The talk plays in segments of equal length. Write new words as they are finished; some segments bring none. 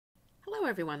Hello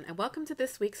everyone, and welcome to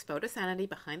this week's Photosanity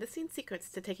behind-the-scenes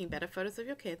secrets to taking better photos of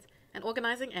your kids and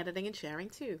organizing, editing, and sharing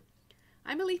too.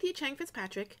 I'm Alethea Cheng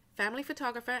Fitzpatrick, family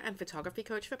photographer and photography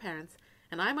coach for parents,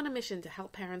 and I'm on a mission to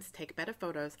help parents take better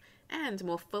photos and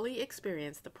more fully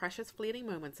experience the precious fleeting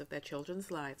moments of their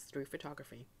children's lives through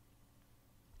photography.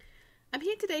 I'm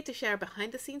here today to share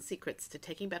behind-the-scenes secrets to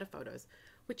taking better photos,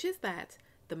 which is that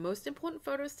the most important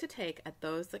photos to take are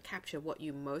those that capture what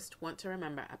you most want to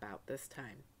remember about this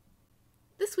time.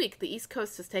 This week, the East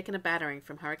Coast has taken a battering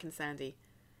from Hurricane Sandy.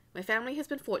 My family has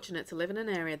been fortunate to live in an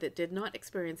area that did not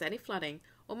experience any flooding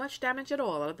or much damage at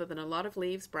all other than a lot of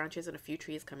leaves, branches, and a few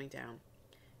trees coming down.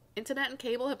 Internet and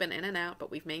cable have been in and out, but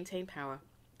we've maintained power.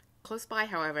 Close by,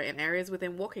 however, in areas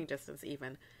within walking distance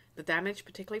even, the damage,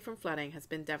 particularly from flooding, has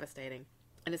been devastating,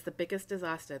 and is the biggest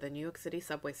disaster the New York City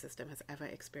subway system has ever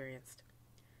experienced.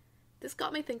 This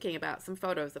got me thinking about some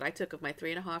photos that I took of my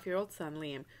 3.5-year-old son,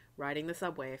 Liam, riding the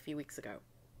subway a few weeks ago.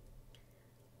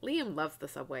 Liam loves the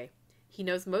subway. He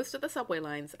knows most of the subway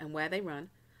lines and where they run,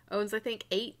 owns I think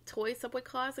 8 toy subway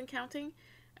cars and counting,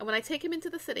 and when I take him into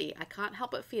the city, I can't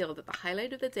help but feel that the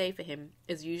highlight of the day for him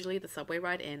is usually the subway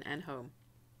ride in and home.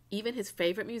 Even his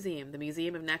favorite museum, the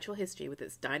Museum of Natural History with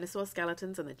its dinosaur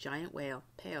skeletons and the giant whale,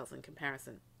 pales in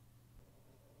comparison.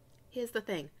 Here's the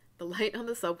thing, the light on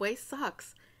the subway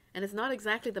sucks, and it's not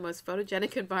exactly the most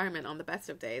photogenic environment on the best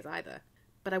of days either.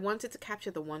 But I wanted to capture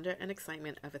the wonder and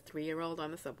excitement of a 3-year-old on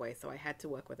the subway, so I had to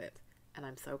work with it, and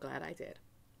I'm so glad I did.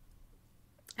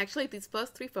 Actually, these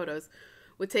first 3 photos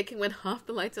were taken when half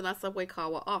the lights in our subway car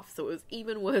were off, so it was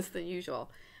even worse than usual,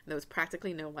 and there was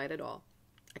practically no light at all.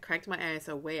 I cranked my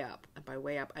ISO way up, and by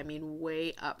way up, I mean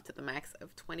way up to the max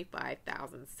of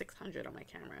 25,600 on my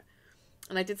camera.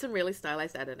 And I did some really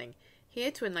stylized editing.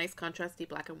 Here to a nice contrasty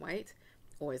black and white,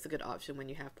 always a good option when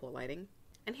you have poor lighting.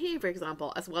 And here, for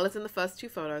example, as well as in the first 2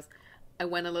 photos, I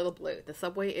went a little blue. The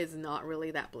subway is not really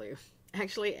that blue.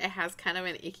 Actually, it has kind of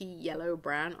an icky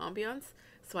yellow-brown ambiance,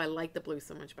 so I like the blue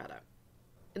so much better.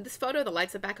 In this photo, the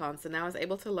lights are back on, so now I was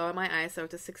able to lower my ISO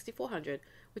to 6400,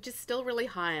 which is still really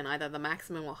high and either the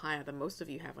maximum or higher than most of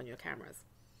you have on your cameras.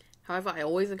 However, I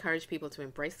always encourage people to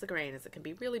embrace the grain as it can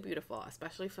be really beautiful,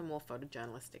 especially for more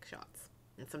photojournalistic shots.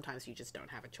 And sometimes you just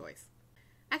don't have a choice.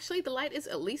 Actually, the light is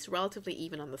at least relatively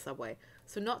even on the subway,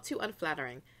 so not too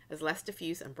unflattering, as less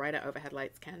diffuse and brighter overhead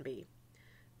lights can be.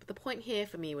 But the point here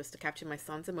for me was to capture my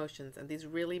son's emotions and these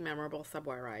really memorable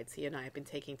subway rides he and I have been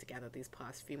taking together these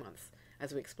past few months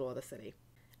as we explore the city.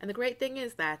 And the great thing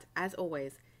is that, as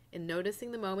always, in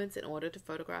noticing the moments in order to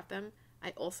photograph them,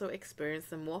 I also experience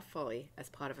them more fully as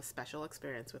part of a special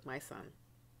experience with my son.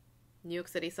 New York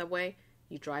City subway,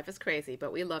 you drive us crazy,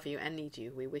 but we love you and need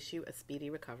you. We wish you a speedy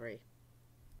recovery.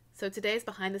 So today's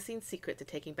behind-the-scenes secret to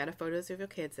taking better photos of your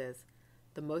kids is,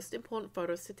 the most important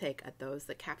photos to take are those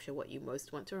that capture what you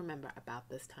most want to remember about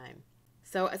this time.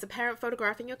 So as a parent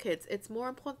photographing your kids, it's more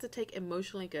important to take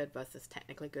emotionally good versus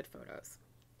technically good photos.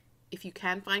 If you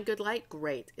can find good light,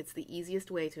 great. It's the easiest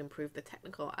way to improve the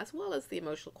technical as well as the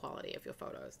emotional quality of your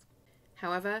photos.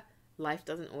 However, life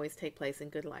doesn't always take place in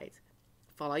good light.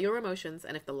 Follow your emotions,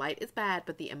 and if the light is bad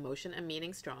but the emotion and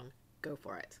meaning strong, go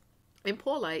for it. In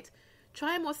poor light,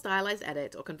 try a more stylized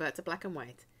edit or convert to black and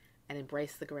white, and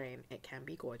embrace the grain. It can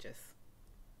be gorgeous.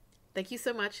 Thank you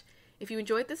so much. If you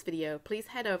enjoyed this video, please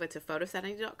head over to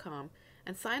Photosanity.com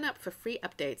and sign up for free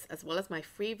updates as well as my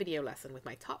free video lesson with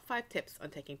my top 5 tips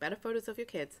on taking better photos of your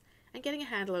kids and getting a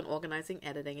handle on organizing,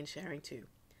 editing, and sharing too.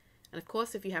 And of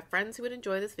course, if you have friends who would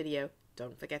enjoy this video,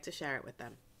 don't forget to share it with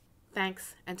them.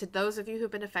 Thanks, and to those of you who've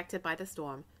been affected by the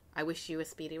storm, I wish you a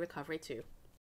speedy recovery too.